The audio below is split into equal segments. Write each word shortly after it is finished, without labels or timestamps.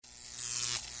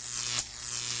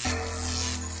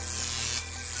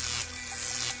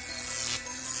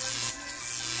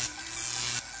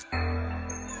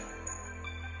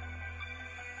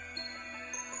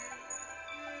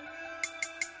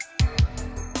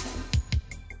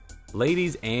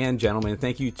Ladies and gentlemen,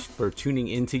 thank you for tuning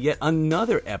in to yet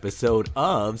another episode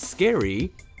of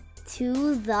Scary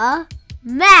to the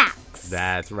Max.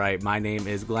 That's right. My name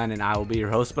is Glenn and I will be your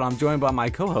host, but I'm joined by my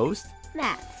co-host,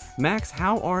 Max. Max,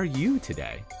 how are you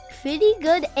today? Pretty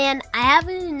good, and I have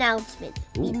an announcement.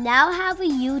 Ooh. We now have a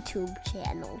YouTube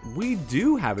channel. We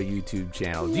do have a YouTube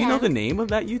channel. Yeah. Do you know the name of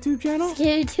that YouTube channel?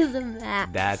 Scary to the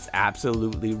Max. That's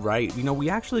absolutely right. You know,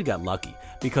 we actually got lucky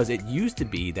because it used to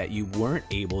be that you weren't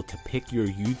able to pick your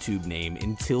YouTube name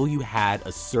until you had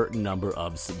a certain number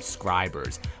of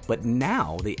subscribers. But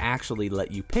now they actually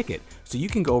let you pick it. So you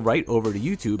can go right over to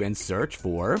YouTube and search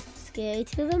for Scary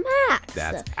to the Max.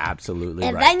 That's absolutely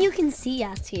and right. then you can see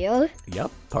us here.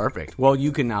 Yep, perfect. Well,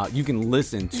 you can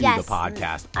listen to Yes, the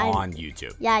podcast on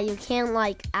YouTube. Yeah, you can't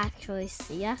actually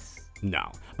see us.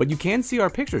 No, but you can see our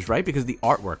pictures, right? Because the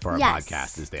artwork for our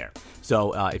podcast is there.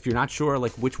 So if you're not sure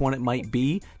which one it might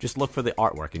be, just look for the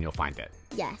artwork and you'll find it.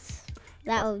 Yes,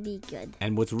 that would be good.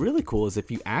 And what's really cool is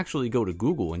if you actually go to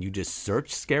Google and you just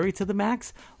search Scary to the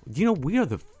Max, you know, we are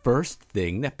the first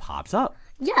thing that pops up.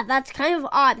 Yeah, that's kind of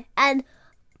odd. And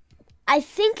I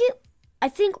think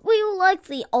we were like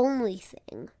the only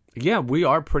thing. Yeah, we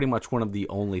are pretty much one of the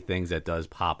only things that does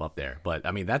pop up there. But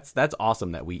I mean, that's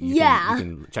awesome that you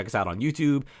can check us out on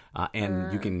YouTube,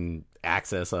 and you can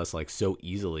access us so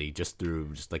easily just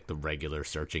through the regular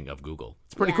searching of Google.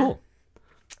 It's pretty cool.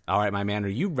 All right, my man, are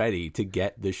you ready to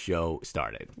get the show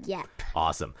started? Yep.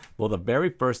 Awesome. Well, the very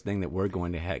first thing that we're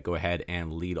going to go ahead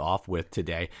and lead off with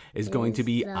today is going to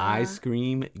be I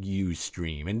Scream, You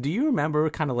Stream. And do you remember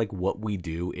kind of what we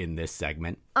do in this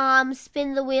segment?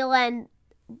 Spin the wheel and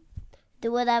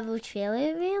do whatever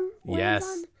trailer room.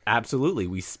 Yes, absolutely.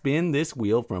 We spin this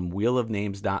wheel from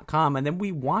wheelofnames.com, and then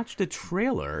we watch the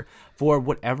trailer for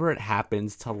whatever it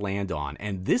happens to land on.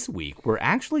 And this week, we're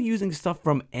actually using stuff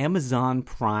from Amazon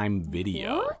Prime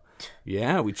Video. What?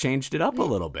 Yeah, we changed it up a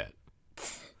little bit.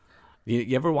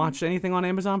 You ever watched anything on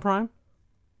Amazon Prime?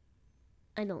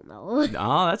 I don't know.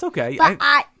 Oh, that's okay. But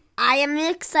I am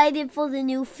excited for the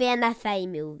new FNAF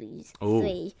movies. Oh,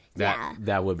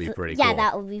 that would be pretty cool. Yeah,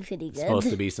 that would be pretty good. It's supposed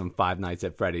to be some Five Nights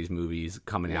at Freddy's movies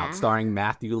coming out, starring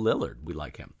Matthew Lillard. We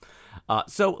like him.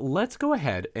 So let's go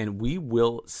ahead and we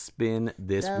will spin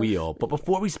this wheel. But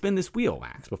before we spin this wheel,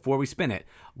 Max, before we spin it,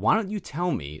 why don't you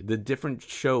tell me the different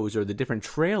shows or the different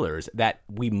trailers that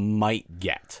we might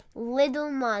get?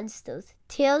 Little Monsters,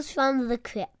 Tales from the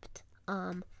Crypt,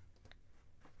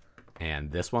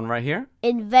 and this one right here?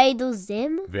 Invader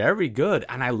Zim. Very good.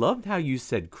 And I loved how you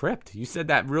said crypt. You said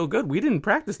that real good. We didn't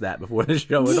practice that before the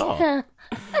show at all.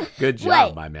 Good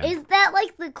job, my man. Is that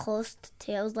the close to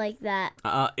Tales like that?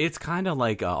 It's kind of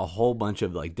like a whole bunch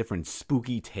of different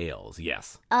spooky tales,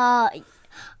 yes. Oh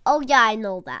yeah, I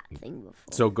know that thing before.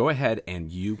 So go ahead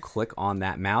and you click on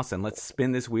that mouse and let's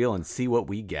spin this wheel and see what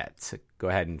we get. Go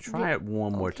ahead and try it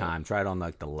one more time. Try it on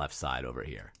the left side over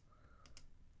here.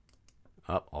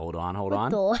 Oh, hold on. A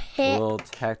little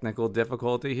technical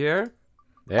difficulty here.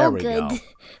 There we go.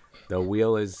 The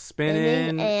wheel is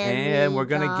spinning, and we're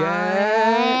going to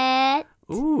get...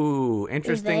 Ooh,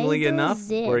 interestingly enough,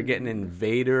 we're getting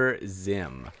Invader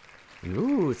Zim.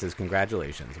 Ooh, it says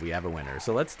congratulations, we have a winner.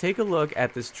 So let's take a look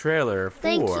at this trailer for...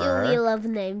 Thank you,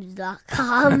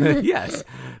 wheelofnames.com. Yes,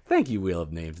 thank you,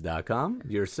 wheelofnames.com.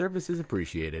 Your service is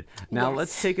appreciated. Now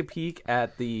let's take a peek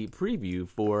at the preview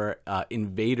for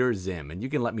Invader Zim, and you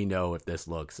can let me know if this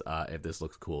looks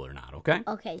cool or not. Okay?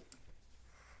 Okay.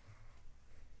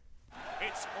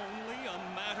 It's only a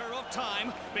matter of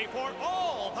time before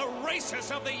all the races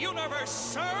of the universe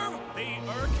serve the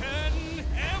Urken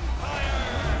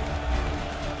Empire.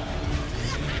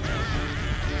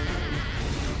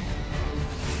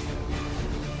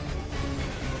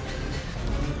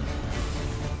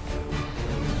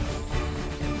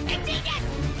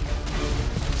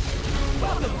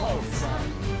 Welcome home,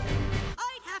 son.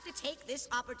 I'd have to take this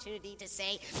opportunity to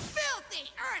say,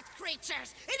 filthy Earth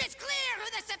creatures! It is clear who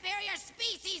the superior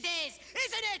species is!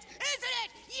 Isn't it? Isn't it?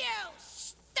 You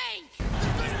stink!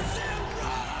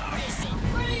 Listen,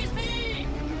 freeze me!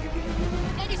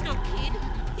 Eddie's no kid.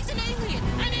 He's an alien.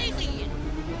 An alien!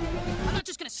 I'm not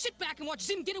just gonna sit back and watch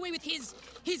Zim get away with his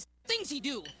things he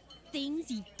do. Things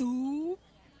he do?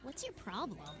 What's your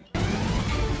problem?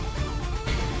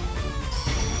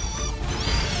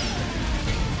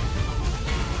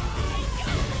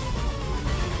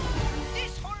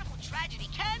 This horrible tragedy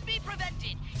can be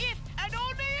prevented if, and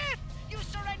only if, you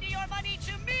surrender your money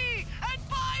to me and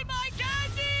buy my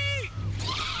candy!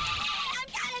 I'm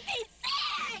gonna be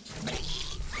sick!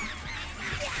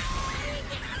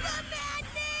 The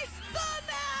madness! The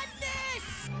madness!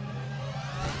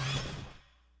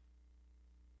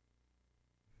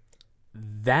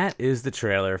 That is the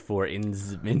trailer for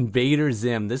Invader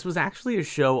Zim. This was actually a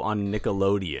show on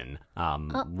Nickelodeon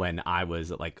when I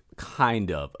was like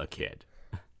kind of a kid.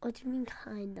 What do you mean,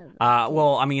 kind of?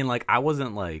 Well, I mean, like I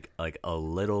wasn't like a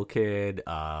little kid.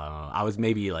 I was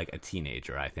maybe like a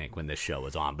teenager, I think, when this show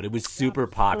was on. But it was super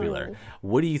popular.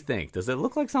 What do you think? Does it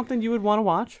look like something you would want to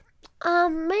watch?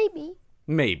 Maybe.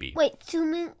 Maybe. Wait,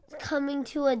 soon it's coming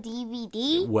to a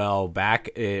DVD? Well, back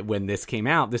when this came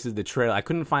out, this is the trailer. I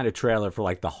couldn't find a trailer for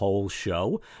like the whole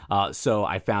show, so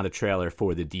I found a trailer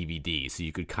for the DVD, so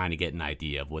you could kind of get an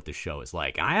idea of what the show is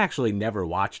like. I actually never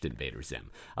watched Invader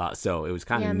Zim, so it was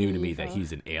kind of new to me that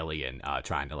he's an alien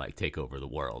trying to like take over the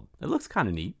world. It looks kind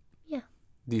of neat. Yeah.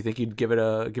 Do you think you'd give it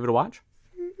a watch?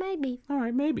 Maybe. All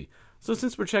right, maybe. So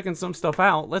since we're checking some stuff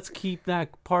out, let's keep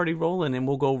that party rolling, and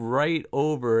we'll go right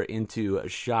over into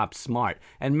Shop Smart.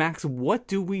 And Max, what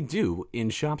do we do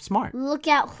in Shop Smart? Look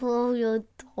at horror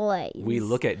toys. We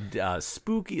look at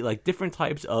spooky, like different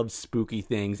types of spooky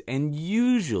things, and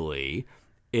usually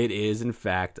it is, in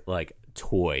fact, like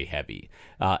toy heavy.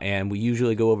 And we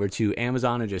usually go over to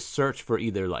Amazon and just search for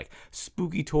either like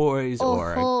spooky toys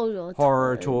or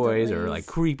horror toys or like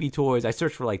creepy toys. I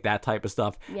search for like that type of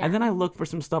stuff. Yeah. And then I look for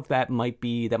some stuff that might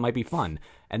be fun.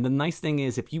 And the nice thing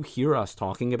is, if you hear us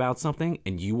talking about something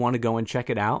and you want to go and check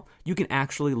it out, you can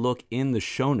actually look in the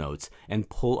show notes and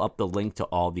pull up the link to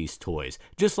all these toys,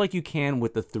 just like you can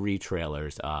with the 3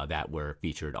 trailers that were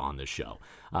featured on the show.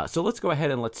 So let's go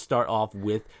ahead and let's start off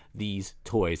with these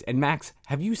toys. And Max,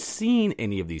 have you seen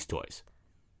any of these toys?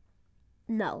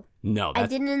 No. No. I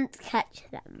didn't catch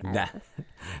them.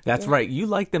 That's right. You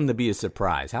like them to be a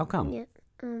surprise. How come? Yeah.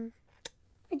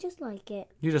 I just like it.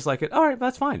 You just like it? All right,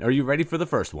 that's fine. Are you ready for the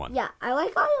first one? Yeah, I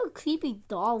like all the creepy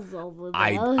dolls over there.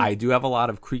 I do have a lot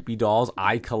of creepy dolls.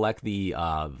 I collect the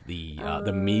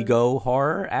Mego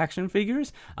horror action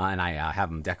figures, and I have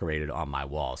them decorated on my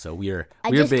wall. So we're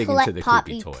big into the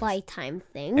creepy toys. Playtime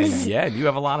things. And yeah, you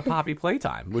have a lot of Poppy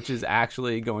Playtime, which is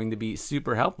actually going to be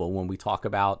super helpful when we talk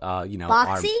about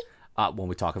Boxy? When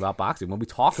we talk about boxing, when we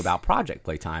talk about Project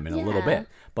Playtime in a little bit.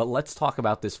 But let's talk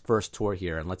about this first tour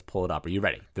here, and let's pull it up. Are you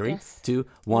ready? 3, 2,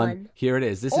 1. Here it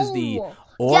is. This is the...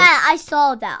 Yeah, I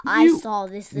saw that. I saw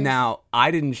this. Now,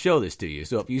 I didn't show this to you,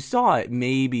 so if you saw it,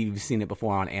 maybe you've seen it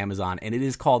before on Amazon, and it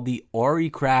is called the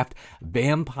Oricraft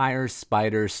Vampire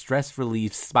Spider Stress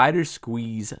Relief Spider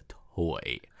Squeeze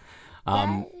Toy.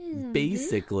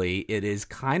 Basically, it is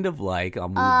kind of like I'll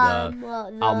move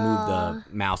the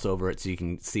mouse over it so you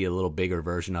can see a little bigger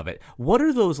version of it. What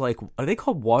are those like? Are they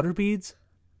called water beads?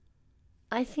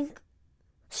 I think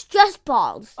stress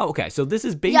balls. Oh, okay, so this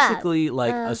is basically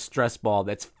like a stress ball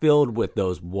that's filled with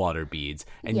those water beads,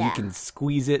 and you can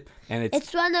squeeze it, and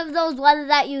it's one of those ones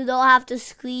that you don't have to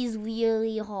squeeze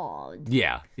really hard.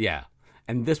 Yeah.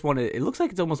 And this one, it looks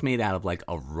like it's almost made out of like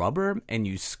a rubber, and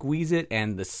you squeeze it,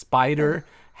 and the spider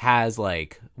has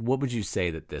like, what would you say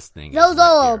that this thing is? Those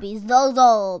are Orbeez. Those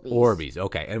are Orbeez. Orbeez,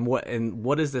 okay. And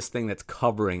what is this thing that's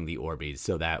covering the Orbeez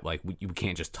so that like you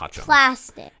can't just touch them?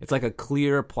 Plastic. It's like a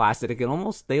clear plastic.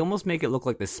 They almost make it look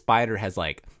like the spider has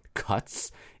like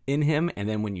cuts in him, and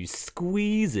then when you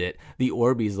squeeze it, the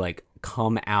Orbeez like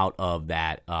come out of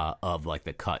that of like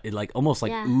the cut. It like almost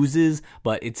like oozes,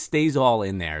 but it stays all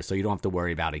in there, so you don't have to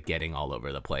worry about it getting all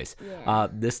over the place.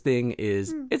 This thing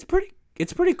is it's pretty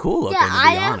cool looking, to be honest.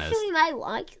 I actually might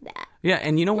like that. Yeah,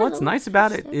 and you know what's nice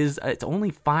about it is it's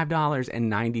only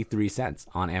 $5.93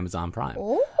 on Amazon Prime.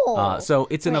 Oh, so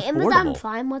it's an affordable. Amazon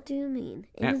Prime? What do you mean?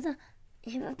 Amazon.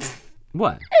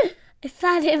 What? Is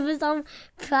that Amazon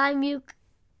Prime? You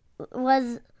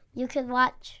could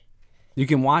watch. You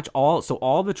can watch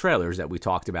all the trailers that we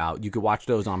talked about. You could watch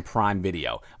those on Prime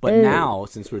Video. But now,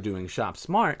 since we're doing Shop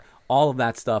Smart, all of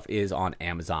that stuff is on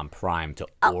Amazon Prime to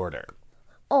order.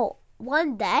 Oh,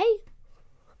 one day?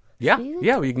 Yeah,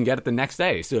 you can get it the next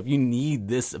day. So if you need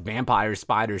this Vampire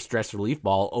Spider Stress Relief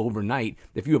Ball overnight,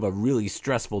 if you have a really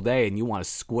stressful day and you want to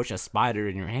squish a spider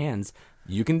in your hands,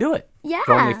 you can do it. Yeah.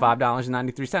 For only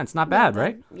 $5.93. Not bad,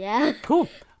 right? Yeah. Cool.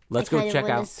 Let's go check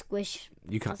out. Squish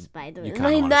a spider you in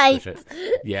my night. Squish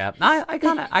it. Yeah. I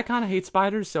kind of hate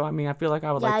spiders, so I mean, I feel like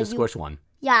I would like to squish one.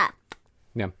 Yeah.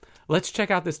 Yeah. Let's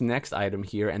check out this next item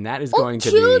here, and that is going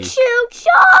to be Choo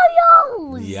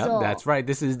Charles. Yep, that's right.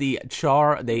 This is the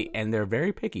and they're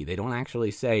very picky. They don't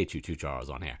actually say Choo Choo Charles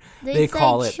on here. They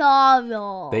call it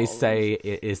Charles. They say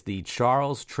it is the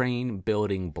Charles Train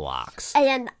building blocks.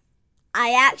 And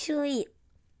I actually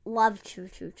love Choo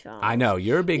Choo Charles. I know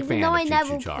you're a big fan of Choo Choo Charles. Even though I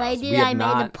never played it, I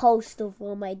made a poster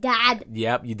for my dad.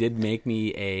 Yep, you did make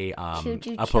me a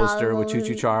Choo-Choo poster with Choo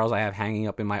Choo Charles. Charles. I have hanging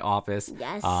up in my office.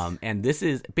 Yes. And this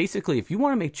is basically, if you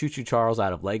want to make Choo Choo Charles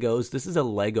out of Legos, this is a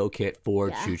Lego kit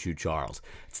for Choo Choo Charles.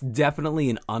 It's definitely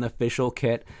an unofficial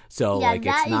kit, so like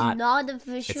that it's not. Is not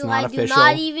official. It's not I official. do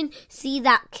not even see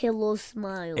that killer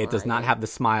smile. It does on not have the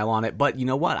smile on it, but you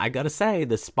know what? I gotta say,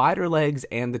 the spider legs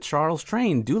and the Charles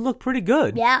train do look pretty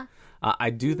good. Yeah.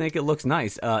 I do think it looks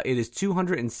nice. It is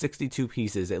 262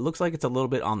 pieces. It looks like it's a little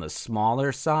bit on the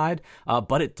smaller side,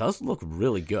 but it does look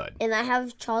really good. And I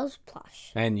have Charles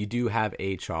plush. And you do have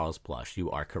a Charles plush. You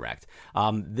are correct.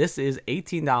 This is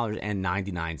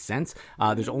 $18.99.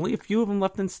 There's only a few of them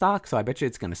left in stock, so I bet you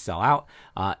it's going to sell out.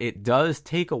 It does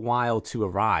take a while to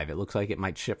arrive. It looks like it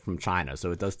might ship from China,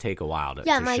 so it does take a while to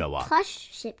show up. Yeah, my plush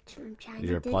shipped from China.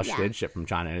 Your plush did ship from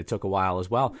China, and it took a while as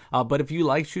well. But if you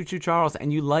like Choo Choo Charles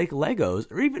and you like Legos,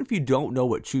 or even if you don't know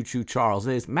what Choo Choo Charles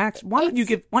is, Max, why don't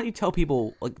you tell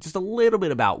people like just a little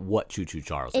bit about what Choo Choo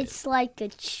Charles is? It's like a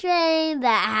train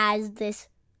that has this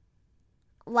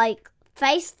like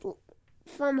face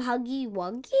from Huggy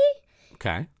Wuggy.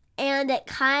 Okay. And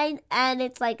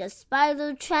it's like a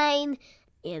spider train,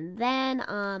 and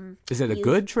then is it a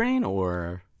good train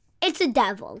or? It's a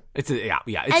devil.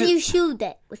 You shoot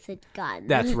it with a gun.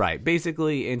 That's right.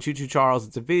 Basically, in Choo Choo Charles,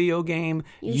 it's a video game.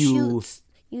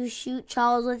 You shoot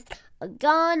Charles with a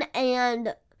gun,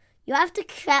 and you have to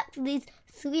collect these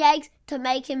 3 eggs to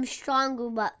make him stronger.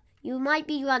 But you might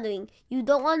be wondering, you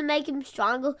don't want to make him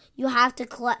stronger. You have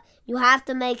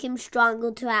to make him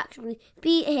stronger to actually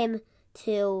beat him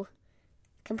to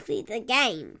complete the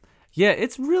game. Yeah,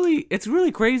 it's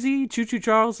really crazy. Choo Choo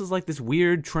Charles is like this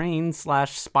weird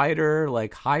train/spider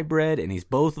like hybrid, and he's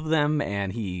both of them,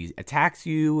 and he attacks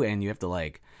you, and you have to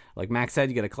like Max said,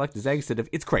 you got to collect his eggs.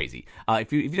 It's crazy.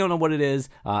 If you don't know what it is,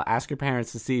 ask your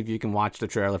parents to see if you can watch the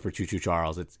trailer for Choo Choo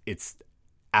Charles. It's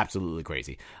absolutely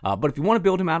crazy. But if you want to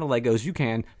build him out of Legos, you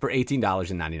can for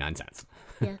 $18.99.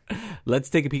 Yeah. Let's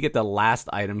take a peek at the last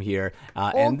item here.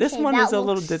 And this one is a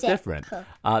little bit different.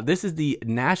 This is the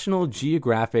National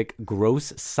Geographic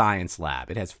Gross Science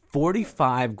Lab. It has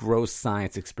 45 gross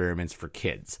science experiments for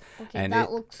kids. Okay, and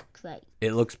that looks great.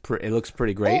 It looks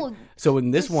pretty great. Oh, so in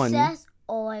this one...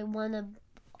 I want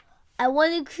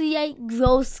to create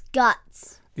gross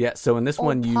guts. Yeah, so in this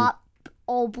one you... pop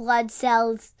or blood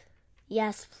cells.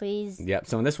 Yes, please. Yep,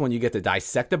 so in this one you get to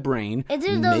dissect a brain. Is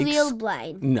it a real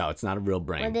brain? No, it's not a real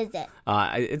brain. What is it?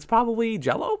 It's probably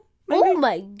Jell-O, maybe? Oh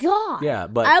my god. Yeah,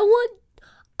 but...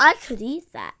 I could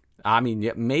eat that. I mean,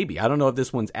 yeah, maybe. I don't know if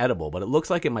this one's edible, but it looks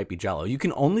like it might be Jell-O. You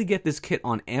can only get this kit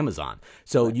on Amazon.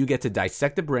 So you get to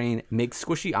dissect the brain, make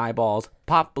squishy eyeballs,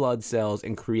 pop blood cells,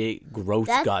 and create gross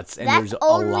guts. And there's a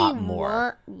lot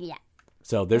more. Yeah.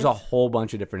 So there's a whole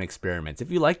bunch of different experiments.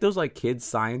 If you like those like kids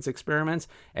science experiments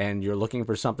and you're looking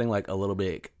for something like a little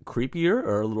bit creepier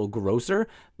or a little grosser,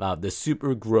 the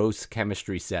super gross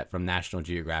chemistry set from National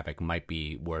Geographic might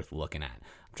be worth looking at.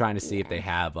 I'm trying to see if they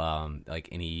have like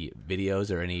any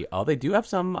videos or any. Oh, they do have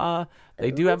some.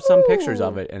 They do have some pictures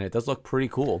of it, and it does look pretty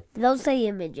cool. Those say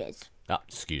images. Oh,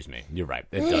 excuse me. You're right.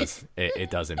 It does. It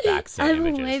does in fact say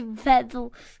images. I'm way better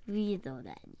reader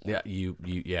than you.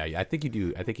 Yeah. I think you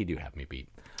do. I think you do have me beat.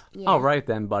 Yeah. All right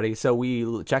then, buddy. So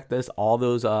we checked all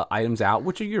those items out.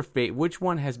 Which are your which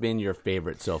one has been your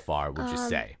favorite so far? Would you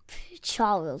say?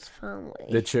 Charles family.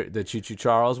 The Choo Choo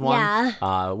Charles one.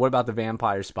 Yeah. What about the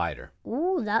Vampire Spider?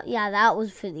 Ooh, that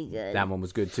was pretty good. That one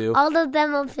was good too. All of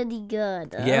them are pretty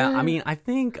good. Yeah, I mean, I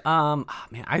think, man,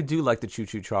 I do like the Choo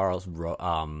Choo Charles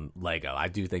Lego. I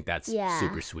do think that's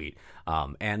super sweet.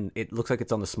 And it looks like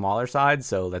it's on the smaller side,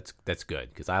 so that's good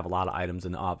because I have a lot of items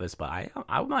in the office. But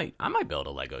I might build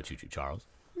a Lego Choo Choo Charles.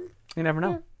 You never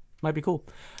know. Might be cool.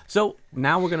 So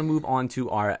now we're going to move on to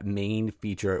our main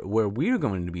feature where we're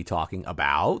going to be talking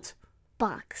about...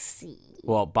 Boxy.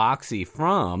 Well, Boxy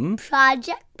from...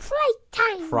 Project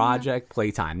Playtime. Project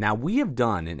Playtime. Now, we have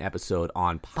done an episode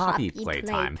on Poppy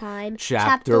Playtime.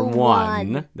 Chapter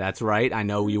 1. That's right. I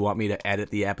know you want me to edit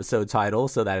the episode title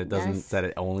so that it doesn't that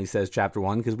it only says Chapter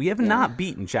 1 because we have not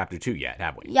beaten Chapter 2 yet,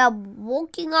 have we? Yeah,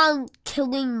 working on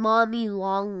killing Mommy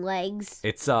Longlegs.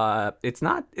 It's not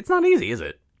easy, is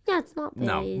it? Yeah, it's not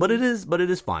very easy. but it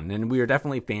is fun, and we are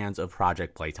definitely fans of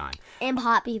Project Playtime and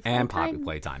Poppy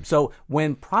Playtime. So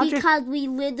when because we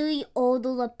literally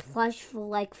ordered a plush for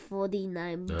like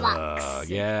 $49.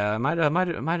 Yeah, might have done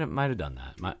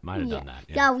that. Might have done that.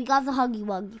 Yeah, we got the Huggy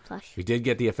Wuggy plush. We did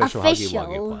get the official Huggy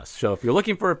Wuggy plush. So if you're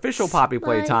looking for official Poppy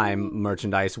Playtime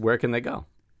merchandise, where can they go?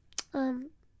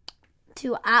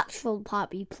 to actual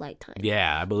Poppy Playtime.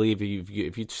 Yeah, I believe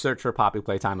if you search for Poppy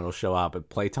Playtime, it'll show up.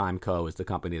 Playtime Co. is the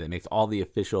company that makes all the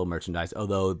official merchandise,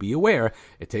 although be aware,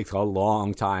 it takes a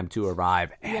long time to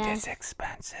arrive, and it's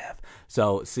expensive.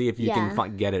 So see if you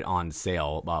can get it on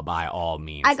sale by all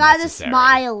means I got necessary. a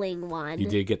smiling one. You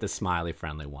did get the smiley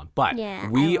friendly one. But Yeah,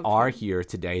 we I are here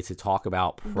today to talk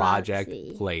about Project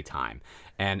Boxy. Playtime.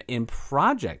 And in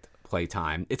Project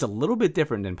Playtime, it's a little bit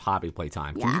different than Poppy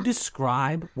Playtime. Can you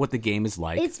describe what the game is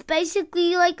like? It's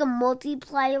basically like a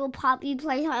multiplayer Poppy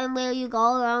Playtime where you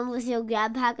go around with your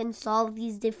grab pack and solve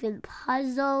these different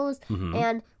puzzles.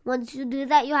 And once you do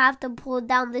that, you have to pull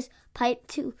down this pipe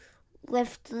to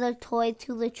lift the toy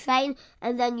to the train,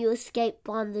 and then you escape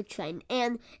on the train.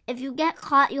 And if you get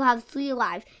caught, you have 3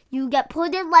 lives. You get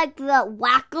put in like the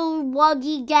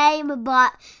Whack-A-Wuggy game,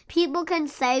 but people can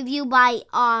save you by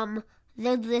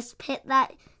there's this pit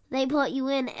that they put you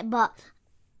in,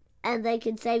 and they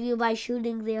can save you by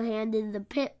shooting their hand in the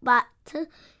pit. But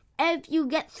if you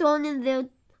get thrown in there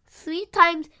 3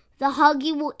 times, the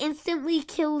Huggy will instantly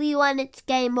kill you, and it's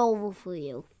game over for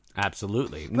you.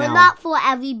 Absolutely. But Now, not for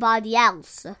everybody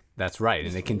else. that's right,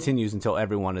 and it continues until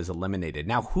everyone is eliminated.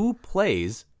 Now, who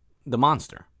plays the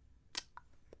monster?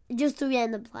 Just a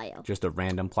random player. Just a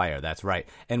random player, that's right.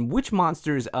 And which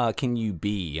monsters can you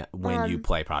be when you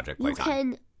play Project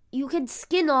Playtime? You can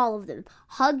skin all of them.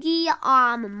 Huggy,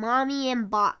 Mommy, and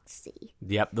Boxy.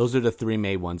 Yep, those are the 3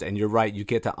 main ones. And you're right, you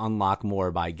get to unlock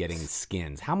more by getting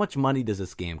skins. How much money does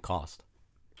this game cost?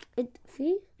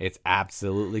 See? It's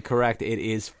absolutely correct. It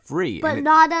is free. But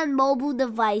not on mobile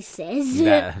devices.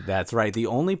 That's right. The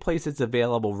only place it's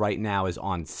available right now is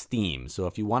on Steam. So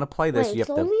if you want to play this, Wait, you it's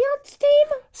have to... only on Steam?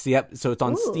 Yep, so it's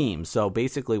on Ooh. Steam. So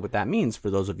basically what that means, for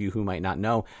those of you who might not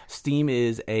know, Steam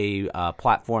is a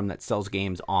platform that sells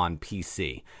games on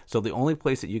PC. So the only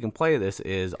place that you can play this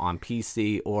is on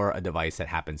PC or a device that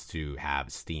happens to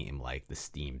have Steam, like the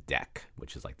Steam Deck,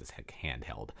 which is like this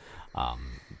handheld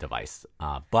device.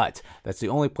 But that's the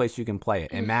only place you can play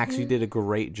it. And Max, you did a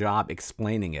great job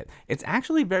explaining it. It's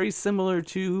actually very similar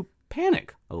to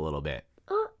Panic a little bit.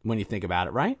 When you think about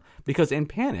it, right? Because in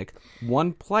Panic,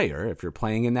 one player, if you're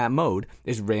playing in that mode,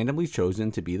 is randomly chosen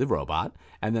to be the robot,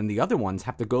 and then the other ones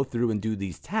have to go through and do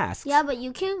these tasks. Yeah, but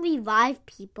you can revive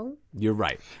people. You're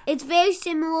right. It's very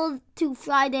similar to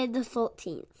Friday the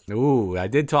 13th. Ooh, I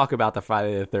did talk about the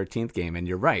Friday the 13th game, and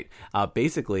you're right.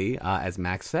 Basically, as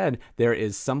Max said, there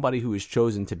is somebody who is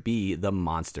chosen to be the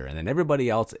monster, and then everybody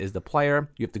else is the player.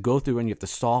 You have to go through and you have to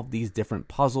solve these different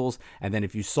puzzles, and then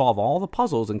if you solve all the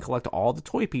puzzles and collect all the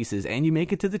toy pieces, and you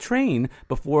make it to the train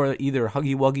before either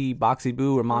Huggy Wuggy, Boxy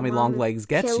Boo, or Mommy Longlegs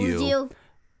gets Kills you.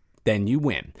 then you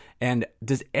win. And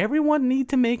does everyone need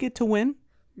to make it to win?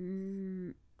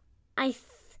 If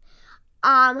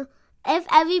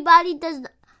everybody does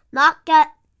not get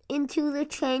into the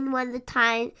train when the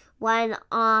time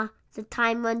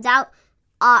runs out,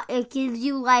 it gives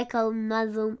you like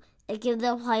it gives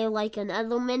the player like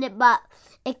another minute, but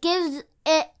it gives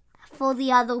it for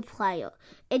the other player.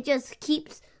 It just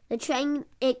keeps the train.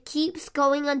 It keeps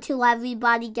going until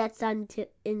everybody gets into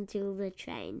the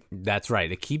train. That's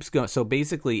right. It keeps going. So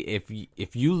basically, if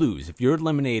you lose, if you're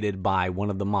eliminated by one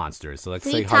of the monsters, so let's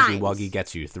say Huggy Wuggy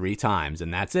gets you 3 times,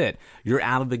 and that's it, you're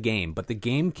out of the game. But the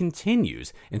game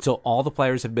continues until all the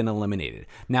players have been eliminated.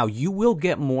 Now, you will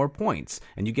get more points,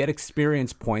 and you get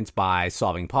experience points by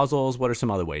solving puzzles. What are some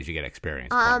other ways you get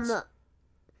experience points?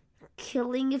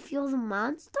 Killing if you're the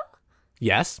monster.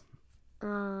 Yes.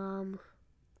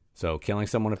 So killing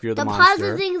someone if you're the monster.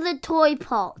 Depositing the toy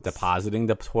parts. Depositing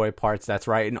the toy parts, that's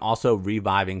right. And also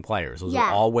reviving players. Those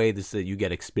are all ways that you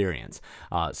get experience.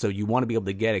 So you want to be able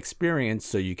to get experience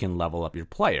so you can level up your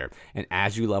player. And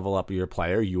as you level up your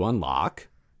player, you unlock...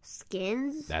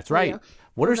 skins. That's right.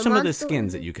 What are some of the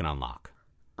skins that you can unlock?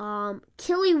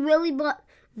 Killing Willy, but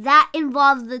that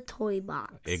involves the toy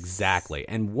box. Exactly.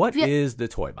 And what is the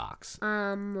toy box?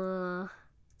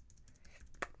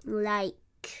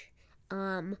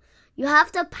 You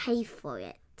have to pay for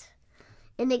it.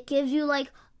 And it gives you like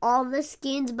all the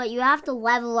skins, but you have to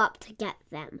level up to get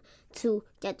them, to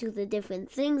get to the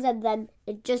different things, and then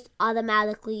it just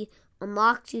automatically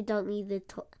unlocks. You don't need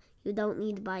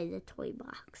to buy the toy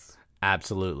box.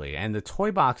 Absolutely. And the toy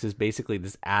box is basically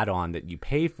this add-on that you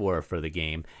pay for the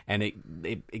game, and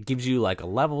it gives you like a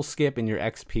level skip in your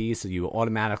XP, so you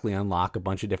automatically unlock a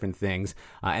bunch of different things.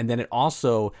 And then it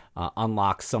also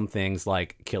unlocks some things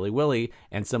like Killy Willy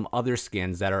and some other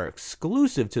skins that are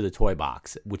exclusive to the toy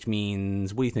box, which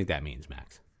means, what do you think that means,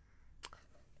 Max?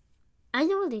 I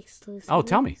know what exclusive Oh,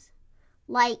 tell me.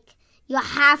 Like, you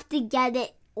have to get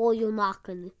it or you're not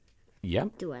going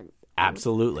to do it.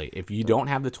 Absolutely. If you don't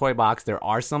have the toy box, there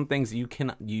are some things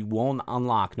you won't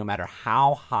unlock no matter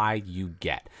how high you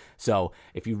get. So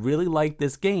if you really like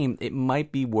this game, it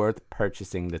might be worth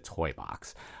purchasing the toy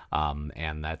box.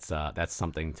 And that's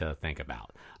something to think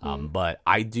about. But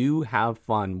I do have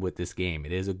fun with this game.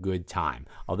 It is a good time.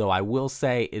 Although I will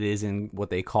say it is in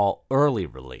what they call early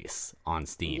release on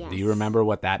Steam. Yes. Do you remember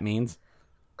what that means?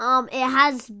 It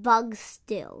has bugs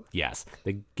still. Yes,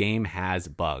 the game has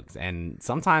bugs, and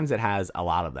sometimes it has a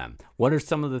lot of them. What are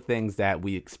some of the things that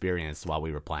we experienced while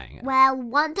we were playing it? Well,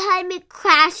 one time it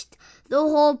crashed the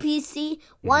whole PC.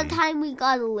 One time we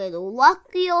got a little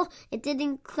luckier. It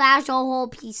didn't crash our whole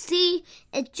PC.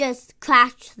 It just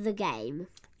crashed the game.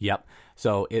 Yep.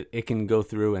 So it can go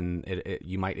through, and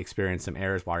you might experience some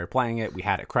errors while you're playing it. We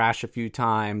had it crash a few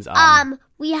times.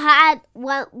 We had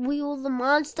when we were the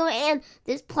monster, and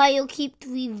this player kept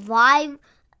revive,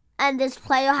 and this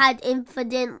player had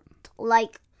infinite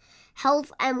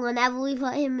health, and whenever we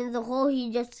put him in the hole,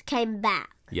 he just came back.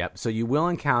 Yep, so you will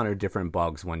encounter different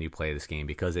bugs when you play this game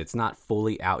because it's not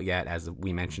fully out yet. As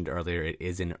we mentioned earlier, it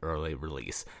is an early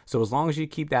release. So as long as you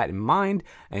keep that in mind,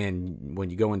 and when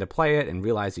you go in to play it and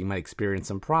realize you might experience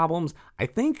some problems, I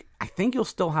think you'll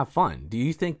still have fun. Do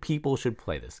you think people should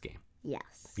play this game? Yes.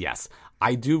 Yes,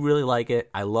 I do really like it.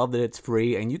 I love that it's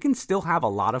free, and you can still have a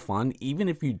lot of fun even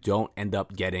if you don't end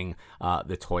up getting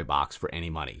the toy box for any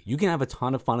money. You can have a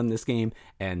ton of fun in this game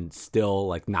and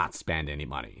still not spend any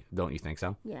money. Don't you think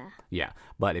so? Yeah. Yeah,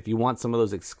 but if you want some of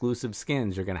those exclusive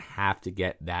skins, you're going to have to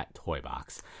get that toy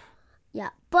box. Yeah,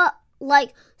 but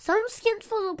some skins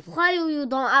for the player, you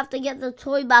don't have to get the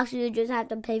toy box. You just have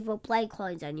to pay for play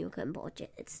coins, and you can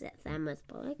purchase them with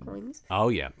play coins. Oh,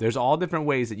 yeah. There's all different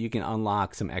ways that you can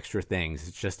unlock some extra things.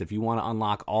 It's just if you want to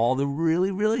unlock all the really,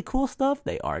 really cool stuff,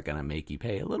 they are going to make you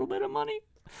pay a little bit of money.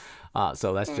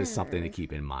 So that's just something to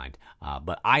keep in mind.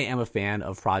 But I am a fan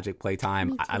of Project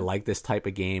Playtime. I like this type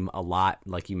of game a lot.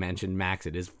 Like you mentioned, Max,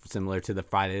 it is similar to the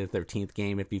Friday the 13th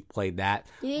game if you've played that.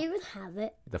 Do you even have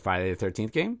it? The Friday the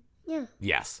 13th game? Yeah.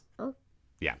 Yes. Oh.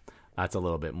 Yeah. That's a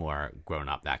little bit more grown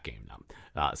up, that game,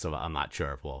 though. So I'm not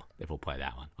sure if we'll play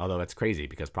that one. Although it's crazy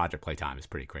because Project Playtime is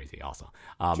pretty crazy also.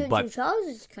 But Charles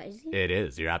is crazy. It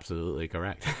is. You're absolutely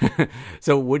correct.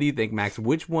 So what do you think, Max?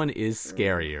 Which one is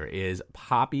scarier? Is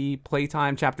Poppy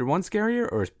Playtime Chapter 1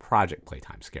 scarier, or is Project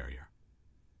Playtime scarier?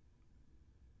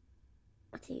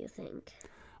 What do you think?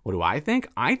 What do I think?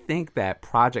 I think that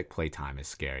Project Playtime is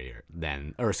scarier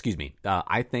than,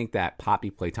 I think that Poppy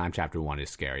Playtime Chapter 1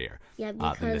 is scarier Yeah, than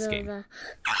because this of game.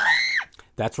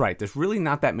 That's right. There's really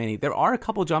not that many. There are a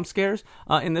couple jump scares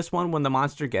in this one when the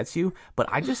monster gets you, but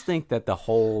I just think that the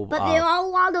whole... But there are a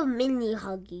lot of mini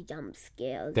huggy jump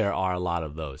scares. There are a lot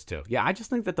of those, too. Yeah, I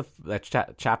just think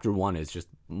that Chapter 1 is just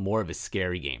more of a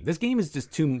scary game. This game is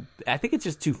just too... I think it's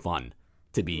just too fun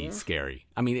to be scary.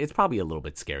 I mean, it's probably a little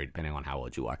bit scary depending on how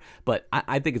old you are, but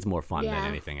I think it's more fun than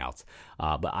anything else.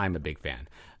 But I'm a big fan.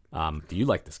 Do you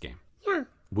like this game? Yeah.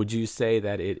 Would you say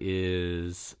that it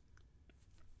is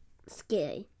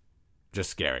Scary. just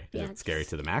scary? Is it scary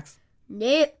to the max?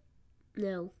 Nope.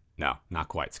 No. No, not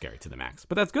quite scary to the max,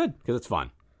 but that's good because it's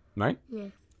fun, right? Yeah.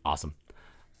 Awesome.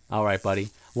 All right, buddy.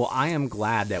 Well, I am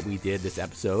glad that we did this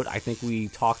episode. I think we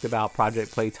talked about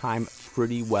Project Playtime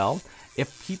pretty well.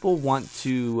 If people want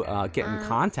to get in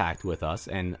contact with us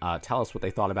and tell us what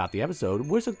they thought about the episode,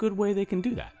 where's a good way they can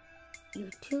do that?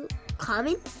 YouTube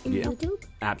comments in YouTube?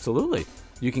 Absolutely.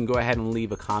 You can go ahead and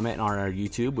leave a comment on our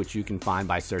YouTube, which you can find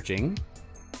by searching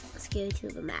Scary to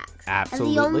the Max.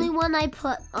 Absolutely. And the only one I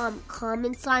put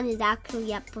comments on is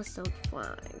actually episode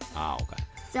 5. Oh, okay.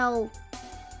 So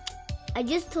I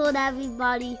just told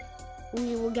everybody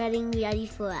we were getting ready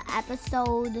for an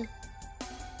episode.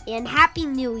 And Happy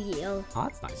New Year. Oh,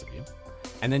 that's nice of you.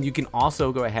 And then you can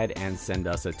also go ahead and send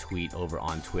us a tweet over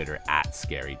on Twitter at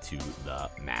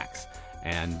ScaryToTheMax.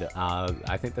 And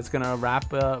I think that's going to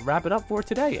wrap it up for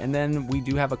today. And then we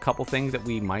do have a couple things that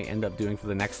we might end up doing for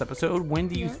the next episode. When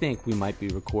do you think we might be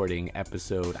recording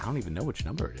episode? I don't even know which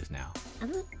number it is now.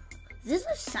 Is this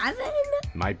a 7?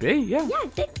 Might be, yeah. Yeah, I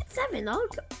think it's 7.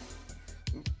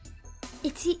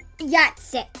 It's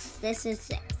 6. This is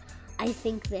 6. I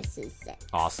think this is 6.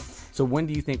 Awesome. So when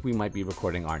do you think we might be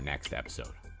recording our next episode?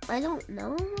 I don't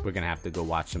know. We're going to have to go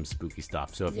watch some spooky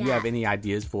stuff. So if you have any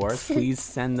ideas for us, please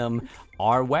send them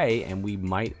our way, and we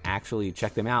might actually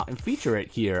check them out and feature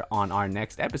it here on our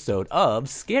next episode of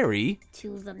Scary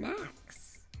to the Max.